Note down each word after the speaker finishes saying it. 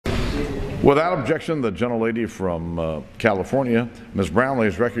Without objection, the gentlelady from California, Ms. Brownley,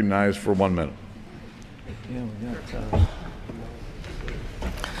 is recognized for 1 minute.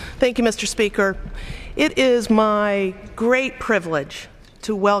 Thank you, Mr. Speaker. It is my great privilege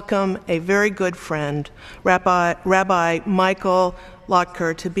to welcome a very good friend, Rabbi Michael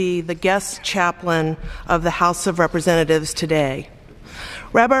Lotker, to be the guest chaplain of the House of Representatives today.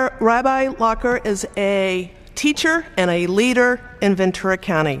 Rabbi Lotker is a teacher and a leader in Ventura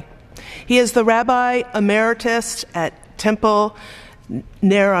County. He is the Rabbi Emeritus at Temple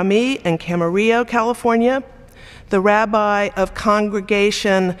Ner Ami in Camarillo, California, the Rabbi of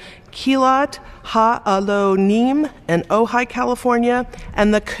Congregation Khilat HaAloneem in Ojai, California,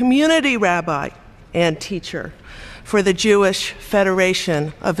 and the community rabbi and teacher for the Jewish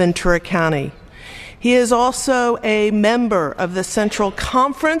Federation of Ventura County. He is also a member of the Central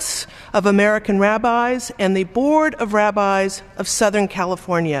Conference of American Rabbis and the Board of Rabbis of Southern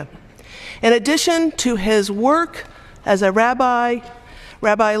California. In addition to his work as a rabbi,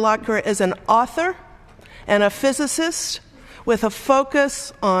 Rabbi Lotker is an author and a physicist with a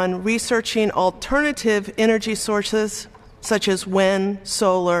focus on researching alternative energy sources such as wind,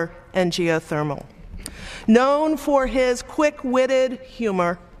 solar, and geothermal. Known for his quick-witted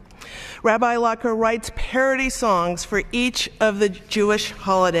humor, Rabbi Lotker writes parody songs for each of the Jewish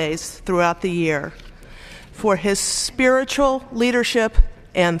holidays throughout the year. For his spiritual leadership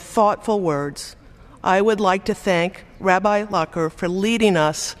and thoughtful words, I would like to thank Rabbi Lotker for leading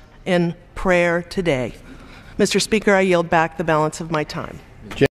us in prayer today. Mr. Speaker, I yield back the balance of my time.